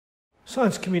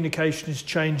Science communication is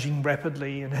changing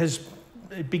rapidly and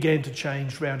it began to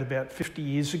change around about 50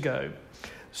 years ago.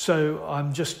 So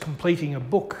I'm just completing a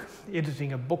book,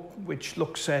 editing a book which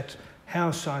looks at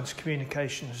how science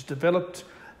communication has developed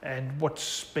and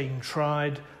what's been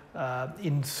tried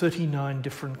in 39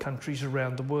 different countries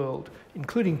around the world,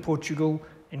 including Portugal,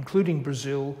 including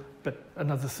Brazil, but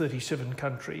another 37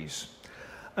 countries.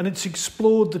 And it's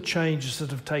explored the changes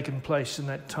that have taken place in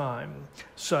that time.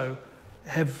 So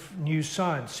have new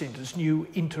science centres, new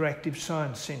interactive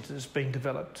science centres been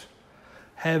developed?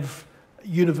 Have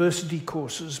university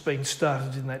courses been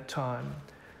started in that time?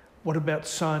 What about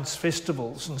science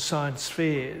festivals and science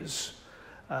fairs?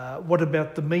 What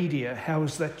about the media? How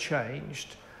has that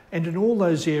changed? And in all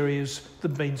those areas, there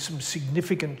have been some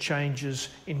significant changes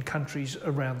in countries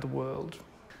around the world.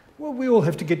 Well, we all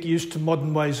have to get used to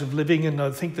modern ways of living, and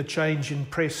I think the change in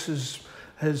press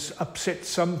has upset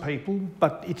some people,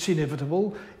 but it's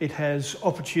inevitable. It has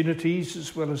opportunities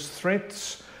as well as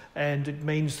threats, and it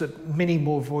means that many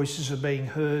more voices are being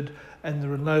heard, and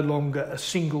there are no longer a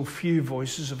single few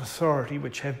voices of authority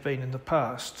which have been in the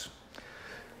past.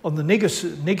 On the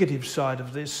negative side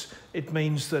of this, it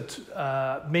means that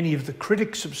many of the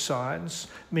critics of science,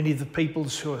 many of the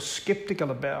peoples who are sceptical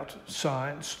about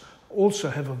science, also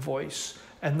have a voice,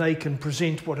 and they can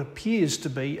present what appears to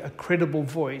be a credible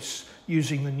voice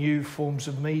using the new forms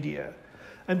of media.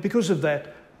 And because of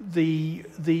that, the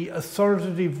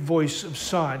authoritative voice of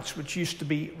science, which used to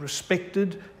be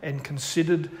respected and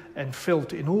considered and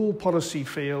felt in all policy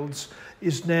fields,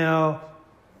 is now,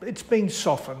 it's been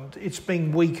softened, it's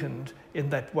been weakened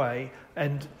in that way.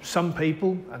 And some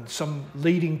people and some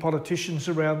leading politicians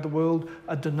around the world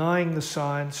are denying the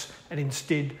science and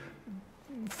instead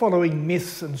following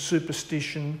myth and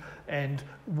superstition and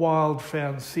wild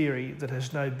found theory that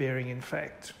has no bearing in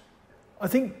fact. I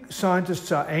think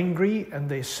scientists are angry and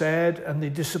they're sad and they're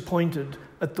disappointed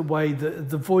at the way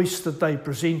the voice that they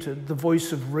presented, the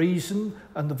voice of reason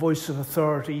and the voice of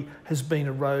authority, has been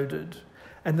eroded.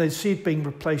 And they see it being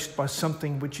replaced by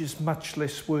something which is much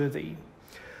less worthy.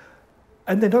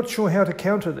 And they're not sure how to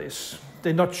counter this.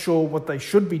 They're not sure what they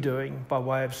should be doing by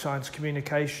way of science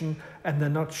communication, and they're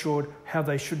not sure how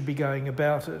they should be going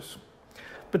about it.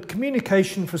 But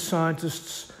communication for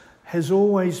scientists has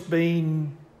always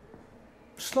been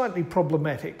slightly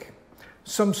problematic.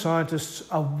 Some scientists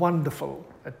are wonderful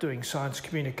at doing science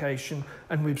communication,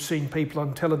 and we've seen people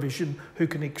on television who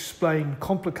can explain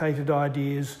complicated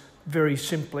ideas very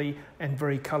simply and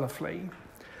very colourfully.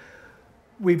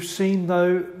 We've seen,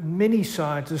 though, many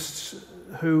scientists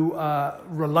who are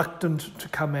reluctant to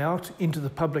come out into the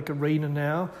public arena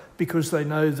now because they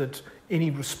know that any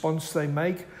response they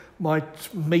make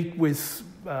might meet with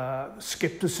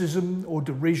scepticism or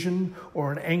derision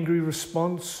or an angry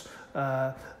response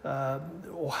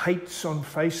or hates on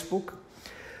Facebook.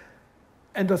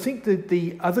 And I think that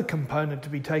the other component to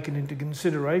be taken into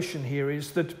consideration here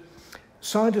is that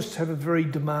scientists have a very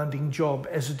demanding job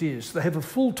as it is. They have a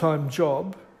full-time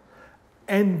job,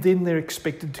 and then they're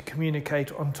expected to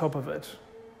communicate on top of it.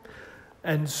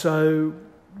 And so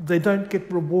they don't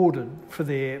get rewarded for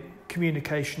their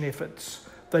communication efforts.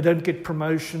 They don't get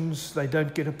promotions, they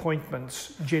don't get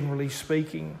appointments, generally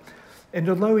speaking. And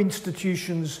although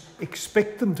institutions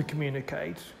expect them to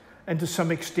communicate, and to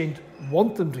some extent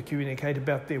want them to communicate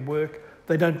about their work,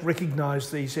 they don't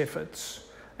recognise these efforts.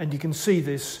 And you can see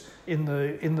this in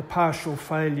the partial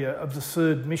failure of the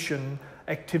third mission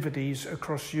activities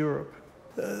across Europe.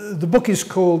 The book is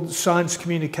called Science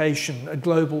Communication, A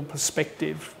Global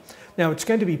Perspective. Now, it's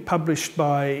going to be published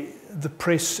by the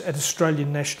press at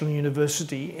Australian National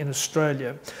University in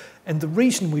Australia. And the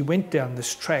reason we went down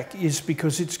this track is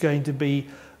because it's going to be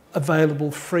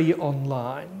available free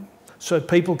online. So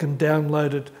people can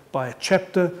download it by a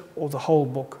chapter or the whole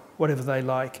book, whatever they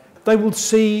like. They will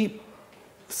see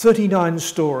 39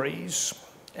 stories.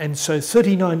 And so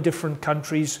 39 different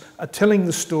countries are telling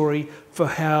the story for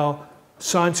how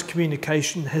science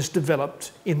communication has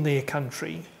developed in their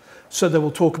country. So they will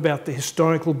talk about the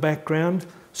historical background.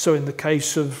 So in the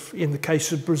case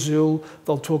of Brazil,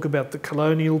 they'll talk about the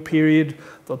colonial period.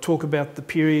 They'll talk about the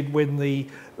period when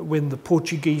the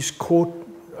Portuguese court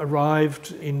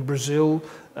arrived in Brazil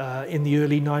in the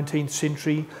early 19th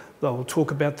century. They will talk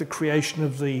about the creation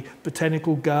of the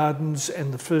botanical gardens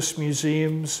and the first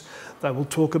museums. They will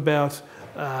talk about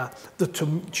the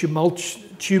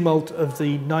tumult of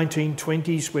the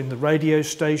 1920s when the radio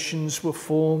stations were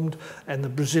formed and the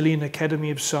Brazilian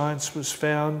Academy of Science was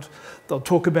found. They'll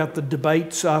talk about the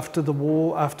debates after the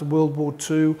war, after World War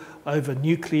II, over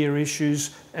nuclear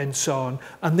issues and so on.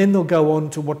 And then they'll go on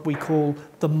to what we call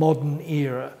the modern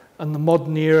era, and the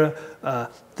modern era,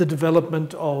 the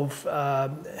development of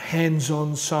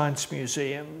hands-on science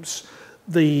museums,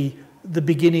 the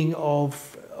beginning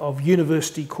of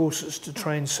university courses to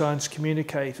train science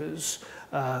communicators,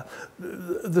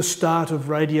 the start of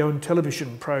radio and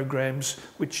television programs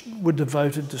which were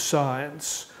devoted to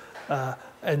science,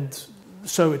 and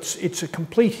so it's a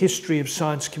complete history of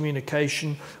science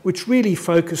communication which really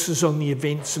focuses on the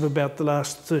events of about the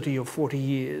last 30 or 40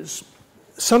 years.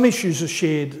 Some issues are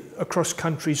shared across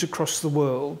countries across the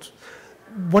world.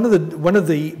 One of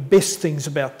the best things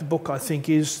about the book, I think,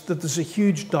 is that there's a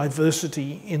huge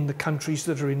diversity in the countries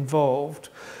that are involved.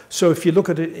 So if you look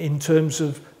at it in terms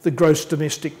of the gross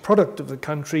domestic product of the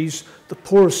countries, the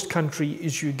poorest country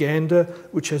is Uganda,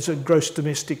 which has a gross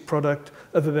domestic product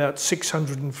of about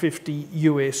 650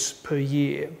 US per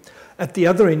year. At the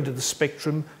other end of the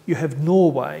spectrum, you have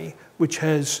Norway, which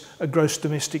has a gross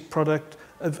domestic product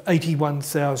of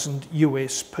 81,000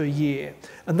 US per year,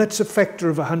 and that's a factor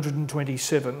of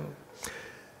 127.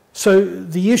 So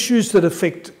the issues that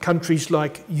affect countries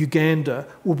like Uganda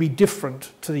will be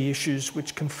different to the issues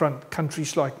which confront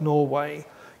countries like Norway.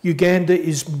 Uganda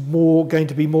is going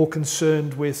to be more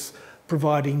concerned with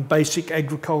providing basic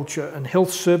agriculture and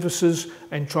health services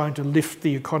and trying to lift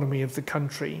the economy of the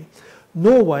country.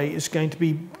 Norway is going to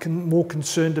be more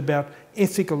concerned about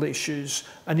ethical issues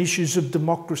and issues of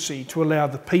democracy to allow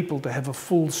the people to have a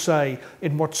full say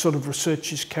in what sort of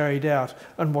research is carried out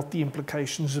and what the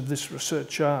implications of this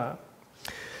research are.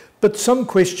 But some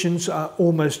questions are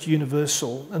almost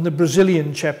universal, and the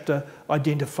Brazilian chapter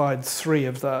identified 3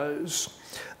 of those.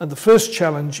 And the first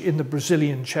challenge in the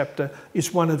Brazilian chapter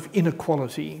is one of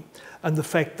inequality and the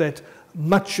fact that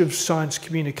much of science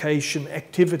communication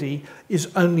activity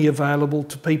is only available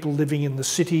to people living in the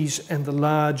cities and the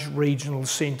large regional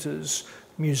centres,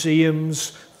 museums,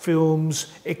 films,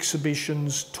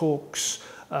 exhibitions, talks,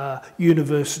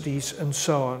 universities and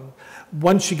so on.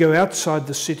 Once you go outside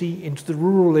the city into the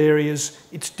rural areas,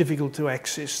 it's difficult to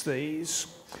access these.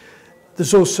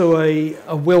 There's also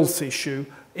a wealth issue.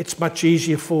 It's much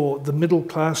easier for the middle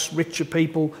class, richer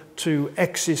people to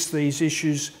access these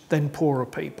issues than poorer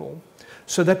people.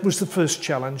 So that was the first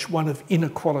challenge, one of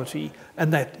inequality,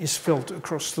 and that is felt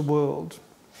across the world.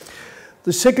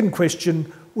 The second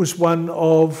question was one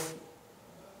of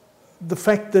the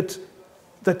fact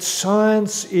that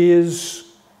science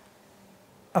is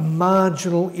a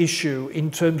marginal issue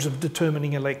in terms of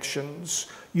determining elections.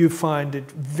 You find it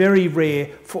very rare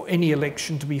for any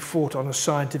election to be fought on a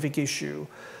scientific issue.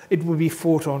 It will be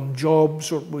fought on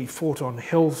jobs, or it will be fought on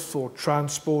health or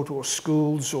transport or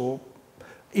schools or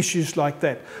issues like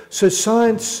that. So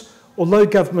science, although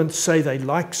governments say they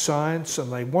like science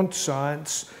and they want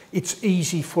science, it's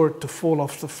easy for it to fall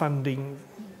off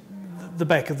the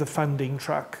back of the funding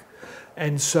truck.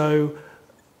 And so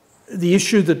the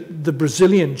issue that the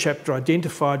Brazilian chapter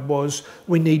identified was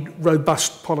we need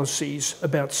robust policies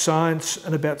about science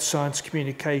and about science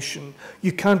communication.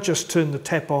 You can't just turn the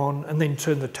tap on and then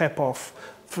turn the tap off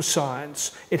for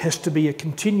science. It has to be a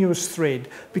continuous thread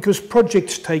because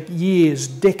projects take years,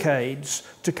 decades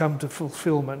to come to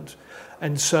fulfilment.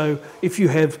 And so if you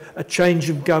have a change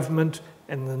of government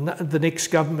and the next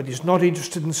government is not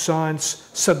interested in science,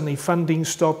 suddenly funding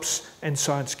stops and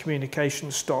science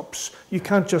communication stops. You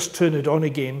can't just turn it on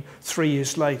again 3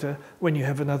 years later when you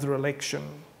have another election.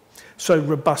 So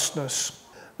robustness.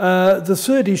 The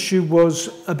third issue was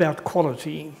about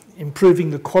quality,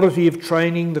 improving the quality of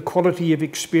training, the quality of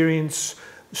experience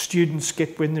students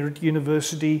get when they're at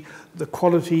university, the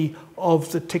quality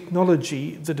of the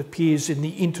technology that appears in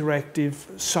the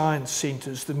interactive science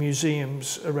centres, the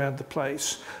museums around the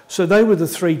place. So they were the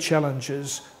 3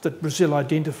 challenges that Brazil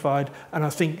identified, and I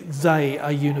think they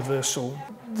are universal.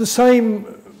 The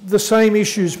same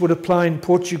issues would apply in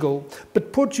Portugal,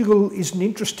 but Portugal is an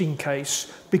interesting case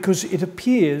because it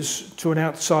appears to an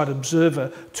outside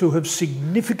observer to have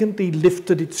significantly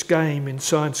lifted its game in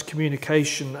science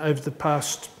communication over the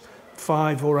past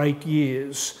 5 or 8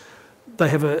 years. They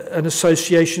have an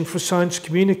association for science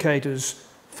communicators.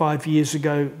 5 years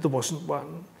ago, there wasn't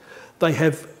one. They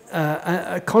have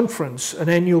a conference, an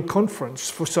annual conference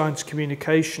for science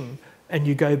communication, and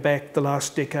you go back the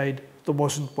last decade, there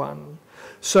wasn't one.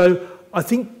 So I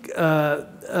think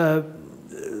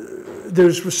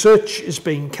there's research is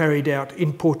being carried out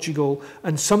in Portugal,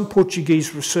 and some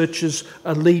Portuguese researchers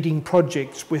are leading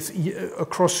projects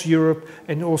across Europe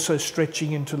and also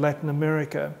stretching into Latin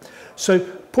America. So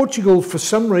Portugal, for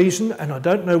some reason, and I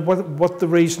don't know what the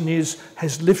reason is,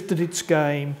 has lifted its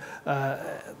game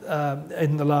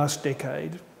in the last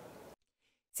decade.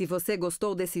 Se você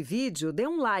gostou desse vídeo, dê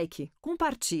um like,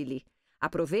 compartilhe.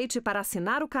 Aproveite para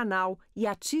assinar o canal e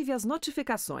ative as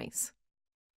notificações.